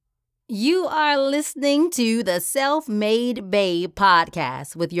You are listening to the Self-Made Babe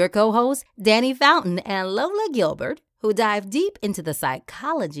podcast with your co-hosts, Danny Fountain and Lola Gilbert, who dive deep into the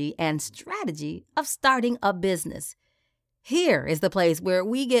psychology and strategy of starting a business. Here is the place where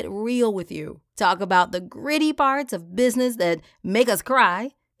we get real with you, talk about the gritty parts of business that make us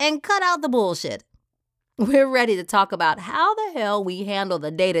cry, and cut out the bullshit. We're ready to talk about how the hell we handle the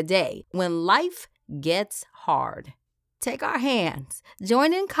day-to-day when life gets hard. Take our hands,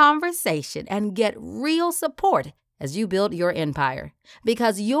 join in conversation, and get real support as you build your empire.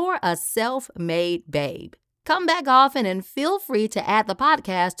 Because you're a self-made babe. Come back often and feel free to add the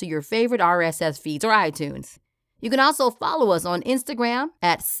podcast to your favorite RSS feeds or iTunes. You can also follow us on Instagram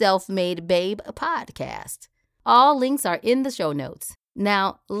at Self-Made Babe Podcast. All links are in the show notes.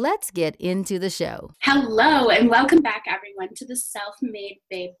 Now, let's get into the show. Hello, and welcome back, everyone, to the Self-Made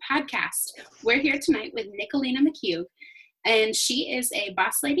Babe podcast. We're here tonight with Nicolina McHugh, and she is a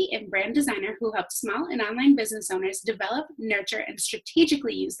boss lady and brand designer who helps small and online business owners develop, nurture, and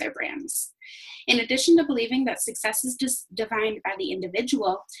strategically use their brands. In addition to believing that success is defined by the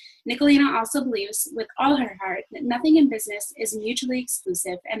individual, Nicolina also believes with all her heart that nothing in business is mutually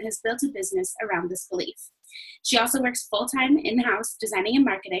exclusive and has built a business around this belief. She also works full-time in-house designing and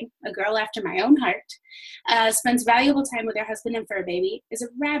marketing, a girl after my own heart, spends valuable time with her husband and fur baby, is a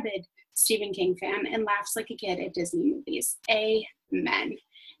rabid Stephen King fan, and laughs like a kid at Disney movies. Amen.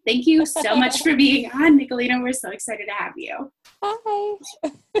 Thank you so much for being on, Nicolina. We're so excited to have you. Hi.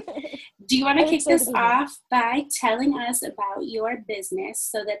 Do you want to kick this off by telling us about your business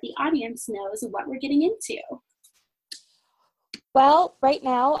so that the audience knows what we're getting into? Well, right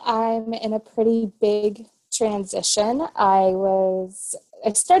now I'm in a pretty big transition. I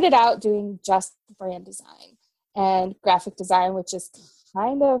started out doing just brand design and graphic design, which is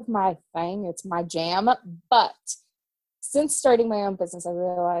kind of my thing. It's my jam. But since starting my own business, I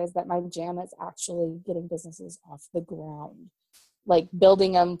realized that my jam is actually getting businesses off the ground, like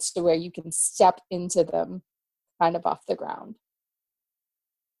building them to where you can step into them kind of off the ground.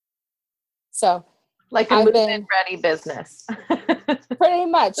 So like a movement ready business. Pretty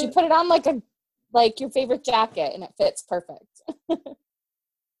much. You put it on like your favorite jacket and it fits perfect.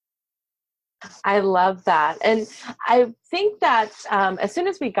 I love that. And I think that as soon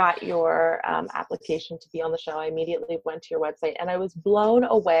as we got your application to be on the show, I immediately went to your website and I was blown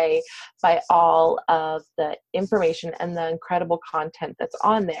away by all of the information and the incredible content that's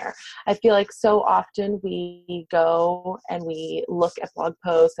on there. I feel like so often we go and we look at blog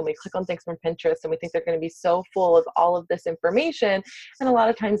posts and we click on things from Pinterest and we think they're going to be so full of all of this information. And a lot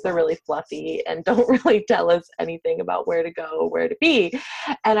of times they're really fluffy and don't really tell us anything about where to go, where to be.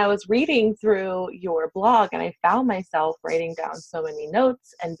 And I was reading through your blog and I found myself writing down so many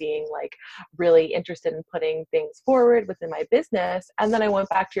notes and being like really interested in putting things forward within my business. And then I went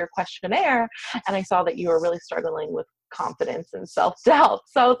back to your questionnaire and I saw that you were really struggling with confidence and self-doubt.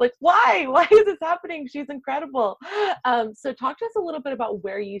 So I was like, why is this happening? She's incredible. So talk to us a little bit about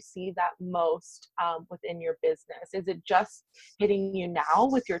where you see that most within your business. Is it just hitting you now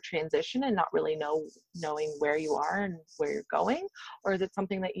with your transition and not really knowing where you are and where you're going? Or is it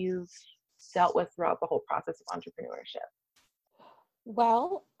something that you've dealt with throughout the whole process of entrepreneurship?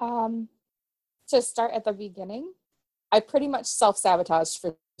 Well, to start at the beginning, I pretty much self-sabotaged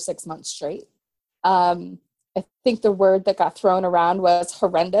for 6 months straight. I think the word that got thrown around was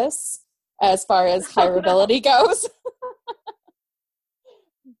horrendous as far as hireability goes.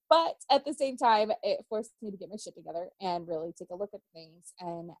 But at the same time, it forced me to get my shit together and really take a look at things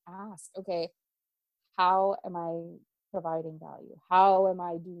and ask, okay, how am I providing value? How am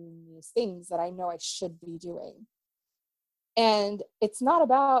I doing these things that I know I should be doing? And it's not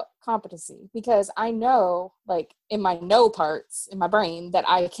about competency, because I know, like in my know parts in my brain, that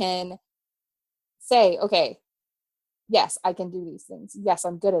I can say, okay, yes, I can do these things. Yes,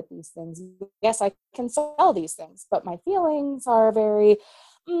 I'm good at these things. Yes, I can sell these things. But my feelings are very,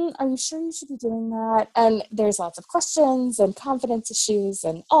 are you sure you should be doing that? And there's lots of questions and confidence issues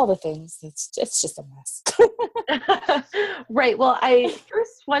and all the things. It's just a mess. Right. Well, I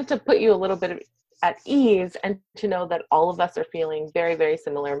first want to put you a little bit at ease and to know that all of us are feeling very, very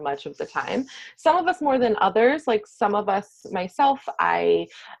similar much of the time. Some of us more than others. Like some of us, myself, I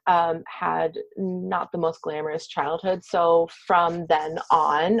had not the most glamorous childhood. So from then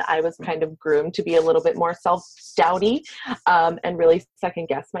on, I was kind of groomed to be a little bit more self-doubty and really second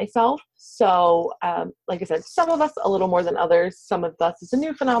guess myself. So like I said, some of us a little more than others. Some of us is a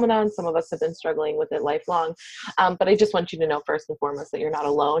new phenomenon. Some of us have been struggling with it lifelong. But I just want you to know first and foremost that you're not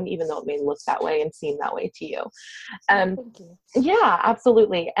alone, even though it may look that way and doesn't seem that way to you. Thank you. Yeah,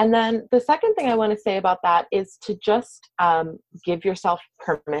 absolutely. And then the second thing I want to say about that is to just give yourself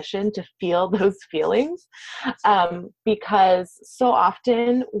permission to feel those feelings, because so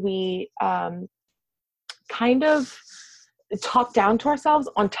often we kind of talk down to ourselves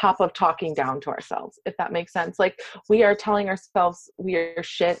on top of talking down to ourselves, if that makes sense. Like, we are telling ourselves we are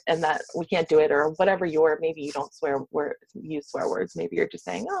shit and that we can't do it, or whatever. Maybe you don't use swear words. Maybe you're just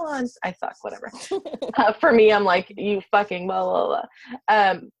saying, oh, I suck, whatever. For me, I'm like, you fucking blah, blah,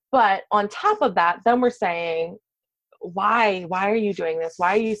 blah. But on top of that, then we're saying, why are you doing this?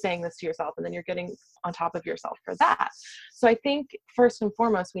 Why are you saying this to yourself? And then you're getting on top of yourself for that. So I think first and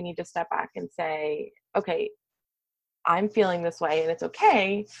foremost, we need to step back and say, okay, I'm feeling this way, and it's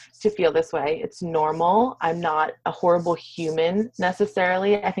okay to feel this way. It's normal. I'm not a horrible human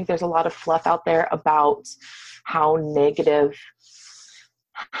necessarily. I think there's a lot of fluff out there about how negative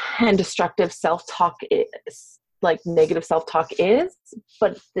and destructive self-talk is,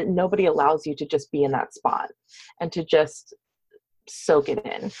 but that nobody allows you to just be in that spot and to just soak it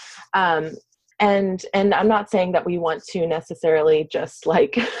in. And I'm not saying that we want to necessarily just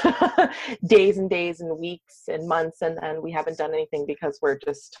like days and days and weeks and months and then we haven't done anything because we're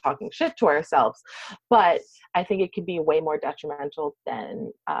just talking shit to ourselves. But I think it can be way more detrimental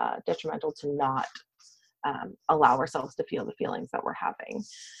to not allow ourselves to feel the feelings that we're having.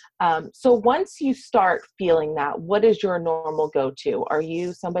 So once you start feeling that, what is your normal go-to? Are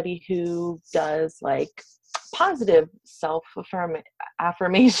you somebody who does like positive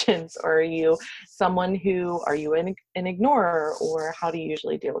self-affirmations, or are you an ignorer, or how do you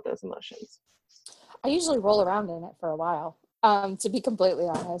usually deal with those emotions? I usually roll around in it for a while, to be completely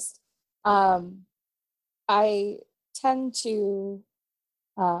honest. I tend to,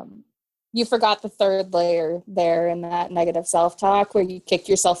 you forgot the third layer there in that negative self-talk where you kick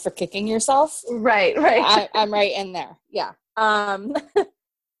yourself for kicking yourself. Right. I'm right in there. Yeah.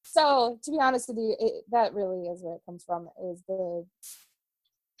 So to be honest with you, that really is where it comes from, is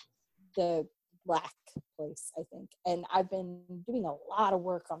the lack place, I think. And I've been doing a lot of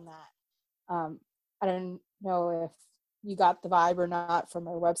work on that. I don't know if you got the vibe or not from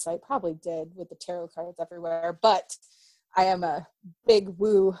our website, probably did, with the tarot cards everywhere, but I am a big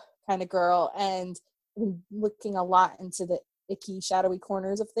woo kind of girl, and I've been looking a lot into the icky, shadowy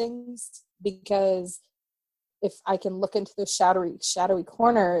corners of things, because if I can look into those shadowy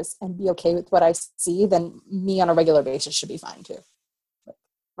corners and be okay with what I see, then me on a regular basis should be fine too.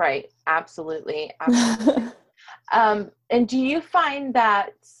 Right. Absolutely. And do you find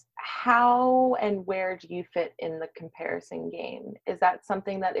that, how and where do you fit in the comparison game? Is that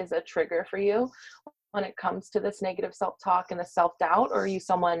something that is a trigger for you when it comes to this negative self-talk and the self-doubt, or are you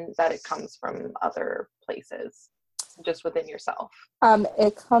someone that it comes from other places, just within yourself?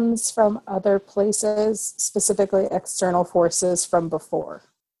 It comes from other places, specifically external forces from before.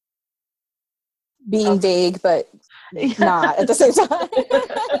 Being vague, but not at the same time.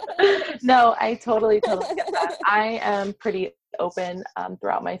 No, I totally get that. I am pretty open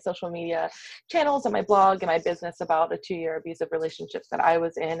throughout my social media channels and my blog and my business about a 2-year abusive relationship that I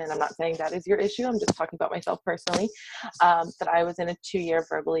was in. And I'm not saying that is your issue. I'm just talking about myself personally, that I was in a 2-year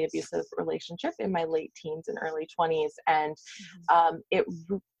verbally abusive relationship in my late teens and early 20s. And it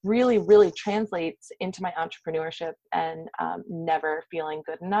really, really translates into my entrepreneurship and never feeling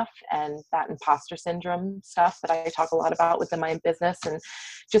good enough, and that imposter syndrome stuff that I talk a lot about within my business, and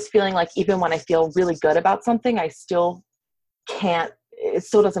just feeling like even when I feel really good about something, it still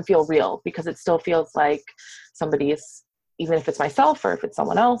doesn't feel real, because it still feels like somebody's, even if it's myself or if it's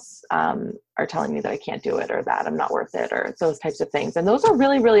someone else, are telling me that I can't do it, or that I'm not worth it, or those types of things. And those are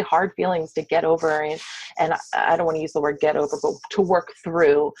really, really hard feelings to get over. And I don't want to use the word get over, but to work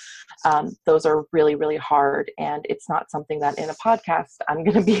through. Those are really, really hard. And it's not something that in a podcast I'm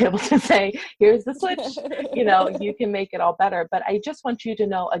going to be able to say, here's the switch, you can make it all better. But I just want you to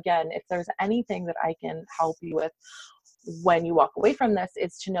know, again, if there's anything that I can help you with when you walk away from this,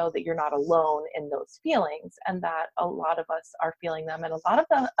 is to know that you're not alone in those feelings, and that a lot of us are feeling them, and a lot of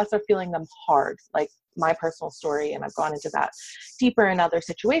us are feeling them hard, like my personal story. And I've gone into that deeper in other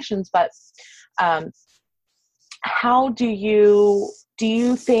situations. But how do you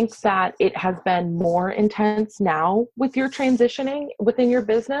think that it has been more intense now with your transitioning within your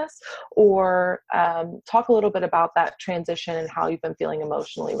business, or talk a little bit about that transition and how you've been feeling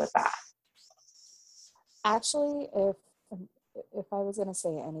emotionally with that? Actually, if I was going to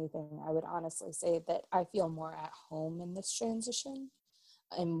say anything, I would honestly say that I feel more at home in this transition,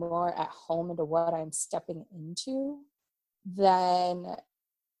 and more at home into what I'm stepping into than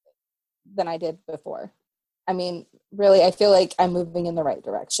I did before. I mean, really, I feel like I'm moving in the right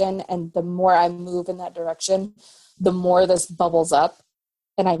direction. And the more I move in that direction, the more this bubbles up.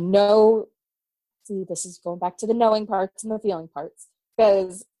 And I know, see, this is going back to the knowing parts and the feeling parts,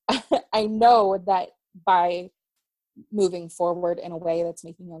 because I know that by moving forward in a way that's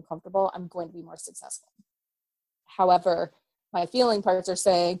making me uncomfortable, I'm going to be more successful. However, my feeling parts are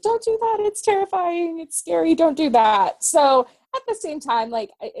saying, don't do that. It's terrifying. It's scary. Don't do that. So at the same time,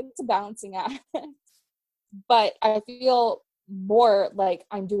 like, it's a balancing act. But I feel more like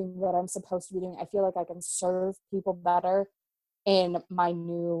I'm doing what I'm supposed to be doing. I feel like I can serve people better in my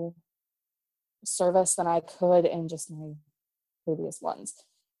new service than I could in just my previous ones.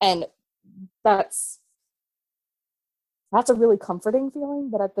 And that's a really comforting feeling,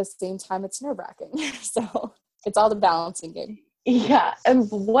 but at the same time, it's nerve-wracking. So it's all the balancing game. Yeah. And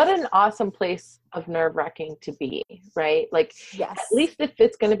what an awesome place of nerve-wracking to be, right? Like, yes. At least if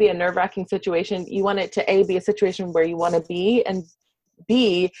it's going to be a nerve-wracking situation, you want it to be a situation where you want to be, and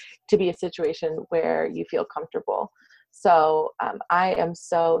B, to be a situation where you feel comfortable. So I am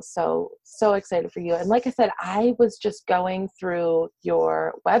so excited for you. And like I said, I was just going through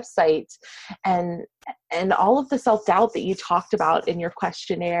your website and all of the self-doubt that you talked about in your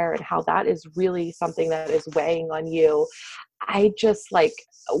questionnaire and how that is really something that is weighing on you. I just like,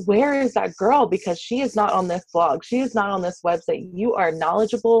 where is that girl? Because she is not on this blog. She is not on this website. You are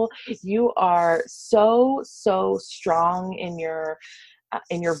knowledgeable. You are so strong in your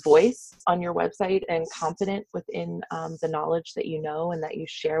voice on your website and confident within the knowledge that you know and that you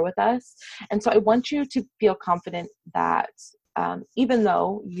share with us. And so I want you to feel confident that even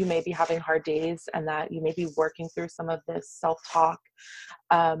though you may be having hard days and that you may be working through some of this self-talk,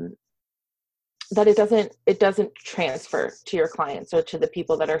 that it doesn't transfer to your clients or to the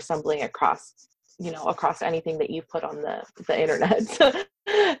people that are stumbling across anything that you've put on the internet.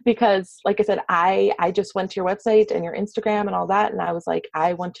 Because like I said, I just went to your website and your Instagram and all that, and I was like,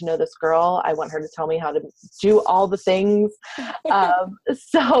 I want to know this girl. I want her to tell me how to do all the things.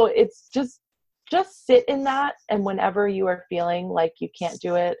 So it's just sit in that, and whenever you are feeling like you can't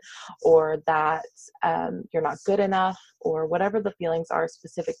do it, or that you're not good enough, or whatever the feelings are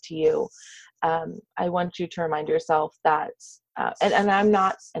specific to you, I want you to remind yourself that, and I'm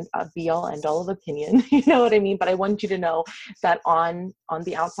not a be-all end-all of opinion, you know what I mean? But I want you to know that on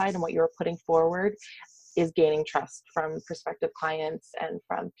the outside and what you're putting forward is gaining trust from prospective clients and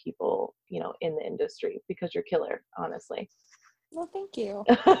from people, in the industry, because you're killer, honestly. Well, thank you.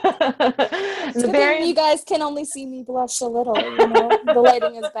 It's good thing you guys can only see me blush a little, the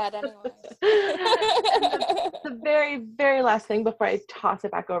lighting is bad anyway. The very, very last thing before I toss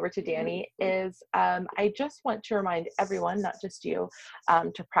it back over to Danny is I just want to remind everyone, not just you,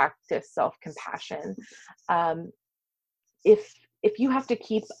 to practice self-compassion. If you have to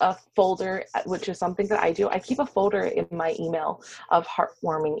keep a folder, which is something that I do, I keep a folder in my email of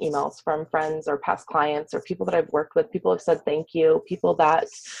heartwarming emails from friends or past clients or people that I've worked with. People have said thank you. People that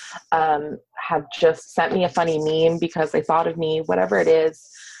have just sent me a funny meme because they thought of me, whatever it is.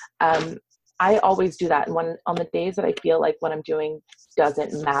 I always do that. And on the days that I feel like what I'm doing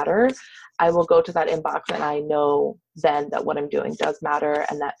doesn't matter, I will go to that inbox and I know then that what I'm doing does matter,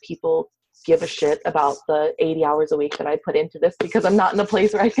 and that people give a shit about the 80 hours a week that I put into this, because I'm not in a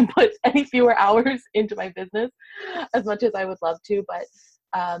place where I can put any fewer hours into my business as much as I would love to. But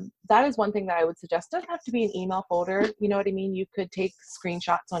that is one thing that I would suggest. It doesn't have to be an email folder. You know what I mean? You could take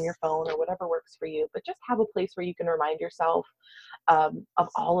screenshots on your phone or whatever works for you, but just have a place where you can remind yourself of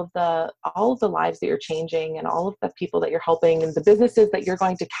all of the lives that you're changing, and all of the people that you're helping, and the businesses that you're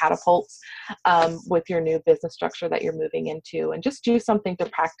going to catapult with your new business structure that you're moving into, and just do something to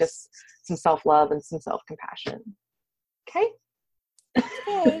practice some self-love and some self-compassion. Okay.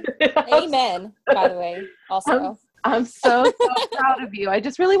 Amen. By the way, also. I'm so proud of you. I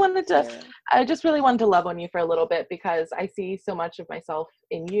just really wanted to love on you for a little bit, because I see so much of myself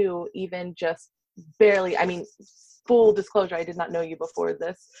in you, even just barely. I mean, full disclosure, I did not know you before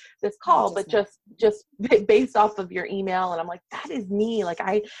this call, but just based off of your email, and I'm like, that is me. Like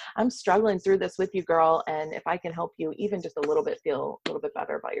I'm struggling through this with you, girl. And if I can help you even just a little bit feel a little bit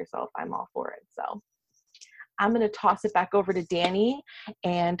better about yourself, I'm all for it. So I'm going to toss it back over to Danny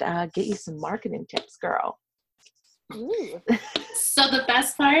and get you some marketing tips, girl. Ooh. So the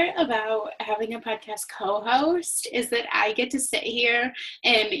best part about having a podcast co-host is that I get to sit here,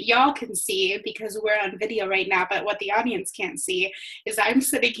 and y'all can see because we're on video right now, but what the audience can't see is I'm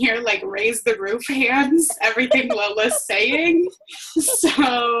sitting here like raise the roof hands, everything Lola's saying.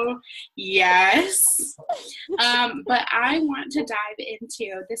 So yes. But I want to dive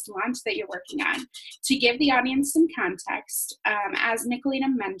into this launch that you're working on. To give the audience some context, as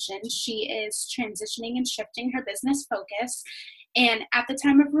Nicolina mentioned, she is transitioning and shifting her business focus. And at the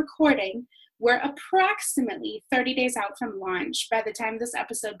time of recording, we're approximately 30 days out from launch. By the time this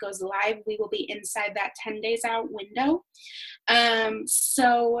episode goes live, we will be inside that 10 days out window.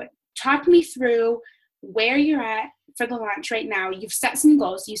 So talk me through where you're at for the launch right now. You've set some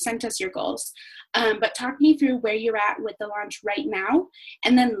goals. You sent us your goals. But talk me through where you're at with the launch right now.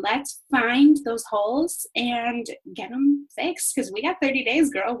 And then let's find those holes and get them fixed, because we got 30 days,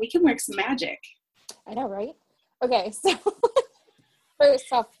 girl. We can work some magic. I know, right? Okay, so first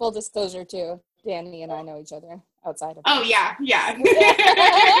off, full disclosure too, Danny and I know each other outside of Oh, this. yeah.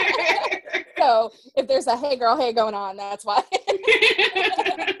 So if there's a hey girl, hey going on, that's why.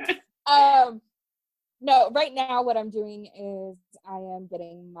 No, right now what I'm doing is I am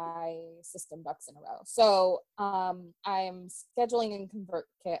getting my system ducks in a row. So I'm scheduling in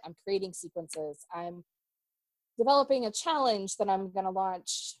ConvertKit. I'm creating sequences. I'm developing a challenge that I'm going to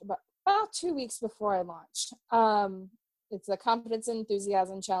launch about 2 weeks before I launch. It's a confidence and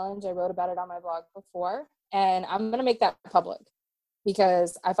enthusiasm challenge. I wrote about it on my blog before, and I'm going to make that public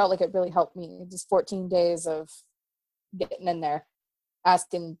because I felt like it really helped me. Just 14 days of getting in there,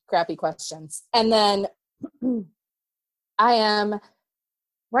 asking crappy questions. And then I am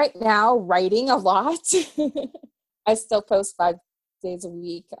right now writing a lot. I still post 5 days a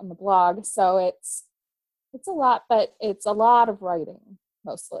week on the blog. So it's a lot, but it's a lot of writing,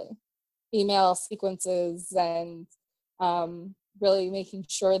 mostly email sequences, and really making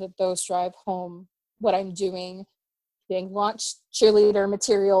sure that those drive home what I'm doing, getting launch cheerleader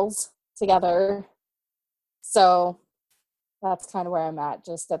materials together. So that's kind of where I'm at,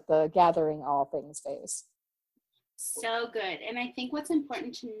 just at the gathering all things phase. So good. And I think what's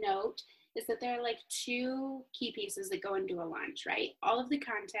important to note is that there are like 2 key pieces that go into a launch, right? All of the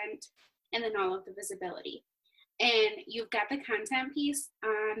content and then all of the visibility. And you've got the content piece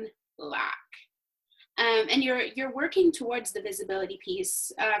on lock. And you're working towards the visibility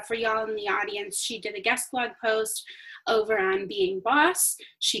piece. For y'all in the audience, she did a guest blog post over on Being Boss.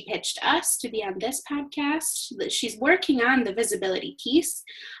 She pitched us to be on this podcast. She's working on the visibility piece.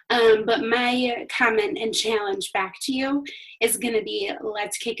 But my comment and challenge back to you is going to be,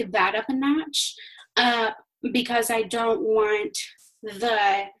 let's kick that up a notch, because I don't want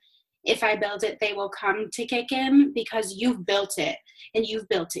the if I build it, they will come to kick in, because you've built it, and you've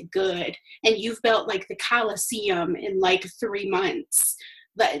built it good, and you've built like the Coliseum in like 3 months,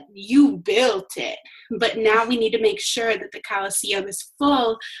 but you built it. But now we need to make sure that the Coliseum is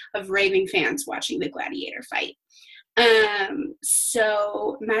full of raving fans watching the gladiator fight.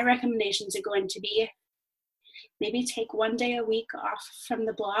 So my recommendations are going to be maybe take 1 day a week off from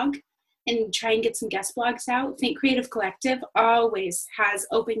the blog and try and get some guest blogs out. Think Creative Collective always has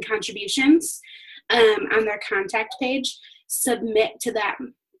open contributions on their contact page. Submit to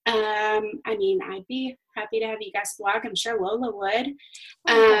them. I mean, I'd be happy to have you guest blog. I'm sure Lola would.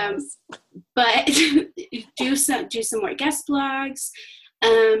 But do some more guest blogs.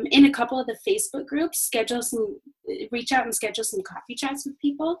 In a couple of the Facebook groups, reach out and schedule some coffee chats with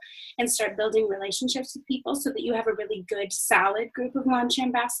people and start building relationships with people so that you have a really good, solid group of launch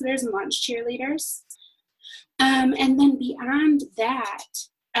ambassadors and launch cheerleaders. And then beyond that,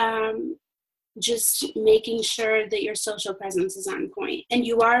 just making sure that your social presence is on point. And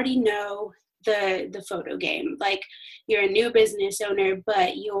you already know the photo game. Like, you're a new business owner,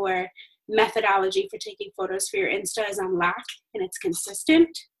 but your methodology for taking photos for your Insta is on lock and it's consistent.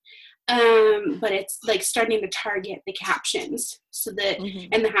 But it's like starting to target the captions so that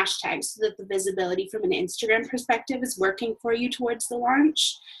and the hashtags so that the visibility from an Instagram perspective is working for you towards the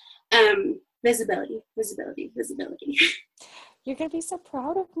launch. Visibility. You're going to be so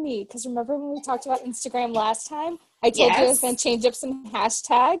proud of me, because remember when we talked about Instagram last time? I told you I was going to change up some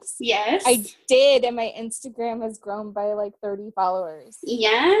hashtags. Yes. I did, and my Instagram has grown by like 30 followers.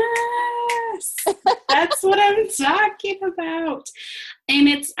 Yes. That's what I'm talking about. And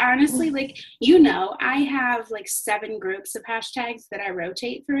it's honestly like, I have like 7 groups of hashtags that I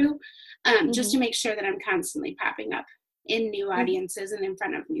rotate through just to make sure that I'm constantly popping up in new audiences and in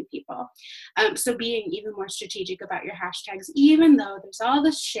front of new people. So being even more strategic about your hashtags, even though there's all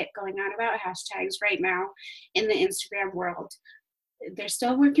this shit going on about hashtags right now in the Instagram world, they're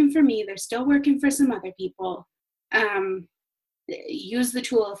still working for me. They're still working for some other people. Use the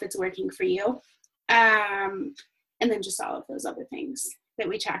tool if it's working for you. And then just all of those other things that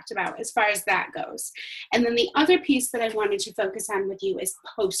we talked about as far as that goes. And then the other piece that I wanted to focus on with you is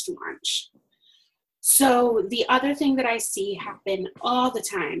post-launch. So the other thing that I see happen all the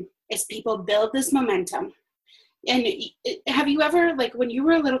time is people build this momentum. And have you ever, like when you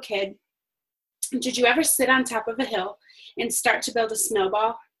were a little kid, did you ever sit on top of a hill and start to build a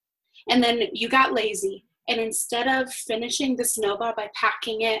snowball? And then you got lazy. And instead of finishing the snowball by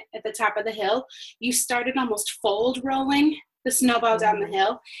packing it at the top of the hill, you started almost fold rolling the snowball down the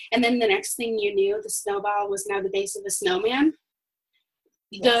hill. And then the next thing you knew, the snowball was now the base of a snowman.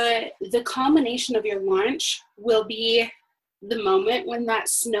 Yes. The culmination of your launch will be the moment when that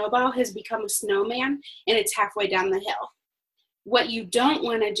snowball has become a snowman and it's halfway down the hill. What you don't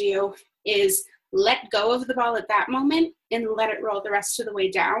want to do is let go of the ball at that moment and let it roll the rest of the way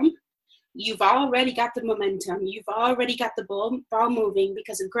down. You've already got the momentum. You've already got the ball moving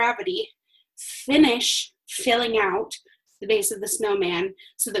because of gravity. Finish filling out the base of the snowman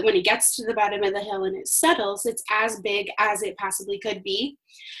so that when it gets to the bottom of the hill and it settles, it's as big as it possibly could be.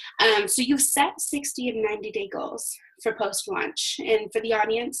 So you've set 60 and 90-day goals for post-launch. And for the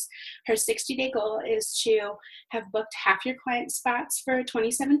audience, her 60-day goal is to have booked half your client spots for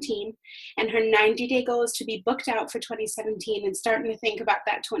 2017. And her 90-day goal is to be booked out for 2017 and starting to think about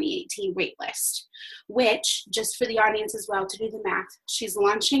that 2018 wait list, which, just for the audience as well, to do the math, she's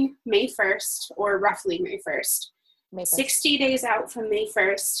launching May 1st, or roughly May 1st. 60 days out from May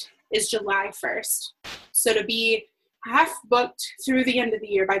 1st is July 1st. So to be half booked through the end of the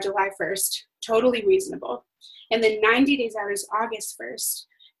year by July 1st, totally reasonable. And then 90 days out is August 1st.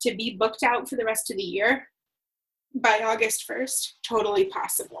 To be booked out for the rest of the year by August 1st, totally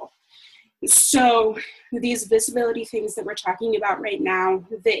possible. So these visibility things that we're talking about right now,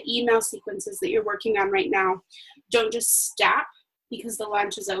 the email sequences that you're working on right now, don't just stop because the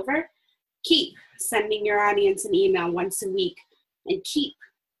launch is over. Keep sending your audience an email once a week and keep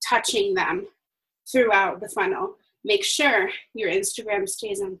touching them throughout the funnel. Make sure your Instagram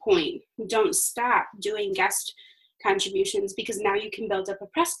stays on point. Don't stop doing guest contributions because now you can build up a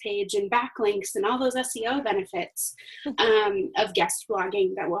press page and backlinks and all those SEO benefits of guest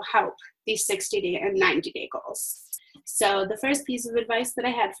blogging that will help these 60-day and 90-day goals. So the first piece of advice that I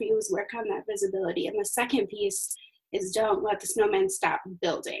had for you is work on that visibility. And the second piece is don't let the snowman stop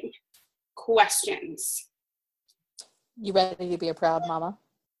building. Questions? You ready to be a proud mama?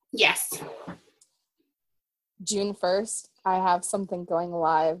 Yes. June 1st, I have something going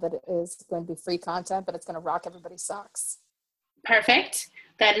live that is going to be free content, but it's going to rock everybody's socks. Perfect.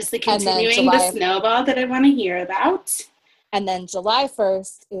 That is the continuing the snowball that I want to hear about. And then July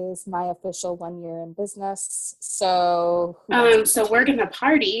 1st is my official 1 year in business. So we're going to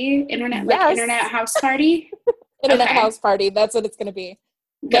party, internet house party. Internet house party. That's what it's going to be.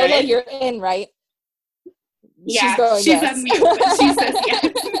 Good. Lola, you're in, right? Yeah, she's yes. On mute, but she says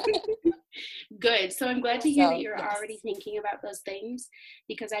yes. Good. So I'm glad to hear that you're already thinking about those things,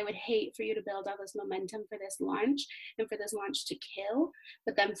 because I would hate for you to build all this momentum for this launch and for this launch to kill,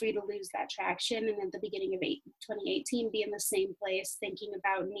 but then for you to lose that traction and at the beginning of 2018 be in the same place thinking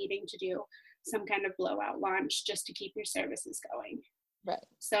about needing to do some kind of blowout launch just to keep your services going. Right.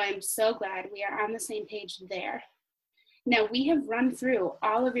 So I'm so glad we are on the same page there. Now, we have run through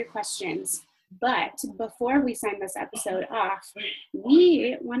all of your questions, but before we sign this episode off,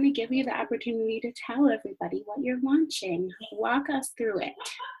 we want to give you the opportunity to tell everybody what you're launching. Walk us through it.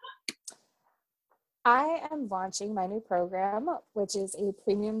 I am launching my new program, which is a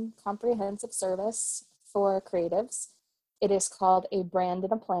premium comprehensive service for creatives. It is called A Brand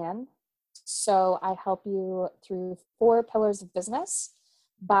and a Plan. So I help you through 4 pillars of business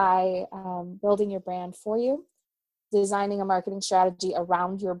by building your brand for you, designing a marketing strategy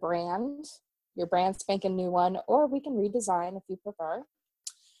around your brand spanking new one, or we can redesign if you prefer.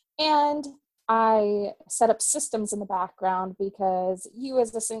 And I set up systems in the background because you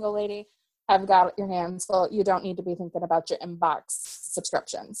as a single lady have got your hands full. You don't need to be thinking about your inbox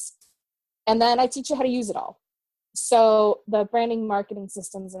subscriptions. And then I teach you how to use it all. So the branding, marketing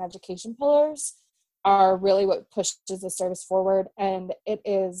systems, and education pillars are really what pushes the service forward, and it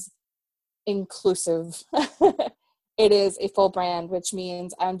is inclusive. It is a full brand, which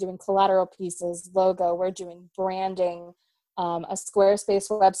means I'm doing collateral pieces, logo, we're doing branding, a Squarespace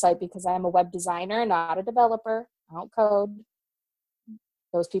website because I'm a web designer, not a developer. I don't code.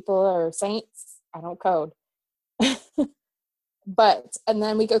 Those people are saints. I don't code. And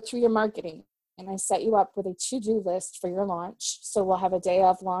then we go through your marketing, and I set you up with a to-do list for your launch. So we'll have a day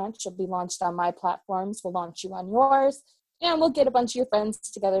of launch. You'll be launched on my platforms. We'll launch you on yours, and we'll get a bunch of your friends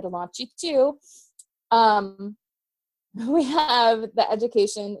together to launch you too. we have the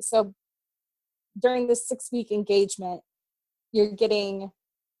education. So during this 6-week engagement, you're getting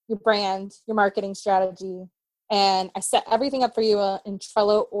your brand, your marketing strategy, and I set everything up for you in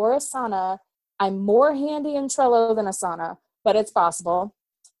Trello or Asana. I'm more handy in Trello than Asana, but it's possible.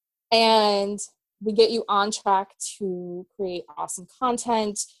 And we get you on track to create awesome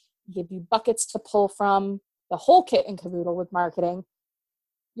content, give you buckets to pull from, the whole kit and caboodle with marketing.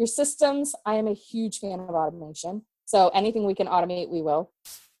 Your systems, I am a huge fan of automation. So anything we can automate, we will.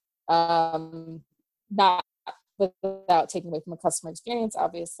 Not without taking away from a customer experience,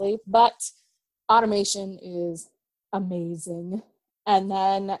 obviously, but automation is amazing. And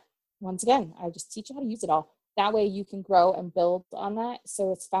then once again, I just teach you how to use it all. That way you can grow and build on that.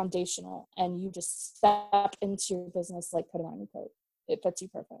 So it's foundational and you just step into your business like putting on your coat. It fits you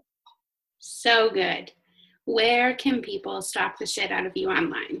perfect. So good. Where can people stalk the shit out of you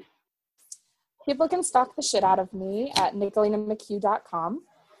online? People can stalk the shit out of me at nicolinamchugh.com,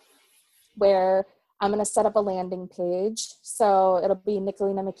 where I'm going to set up a landing page. So it'll be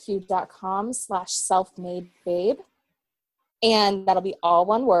nicolinamchugh.com/selfmadebabe. And that'll be all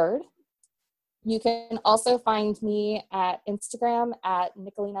one word. You can also find me at Instagram at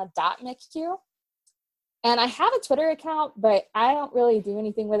nicolina.mchugh. And I have a Twitter account, but I don't really do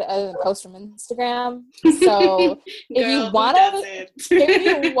anything with it other than post from Instagram. So if you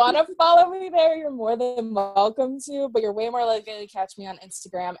want to follow me there, you're more than welcome to, but you're way more likely to catch me on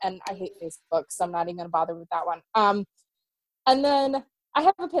Instagram. And I hate Facebook, so I'm not even going to bother with that one. And then I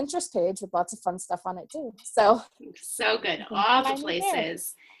have a Pinterest page with lots of fun stuff on it too. So good. All the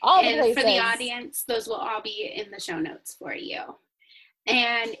places. For the audience, those will all be in the show notes for you.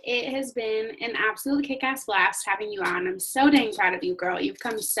 And it has been an absolute kick-ass blast having you on. I'm so dang proud of you, girl. You've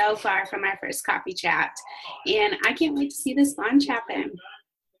come so far from my first coffee chat. And I can't wait to see this launch happen.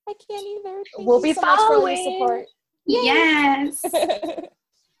 I can't either. We'll be following. Much for all your support. Yes.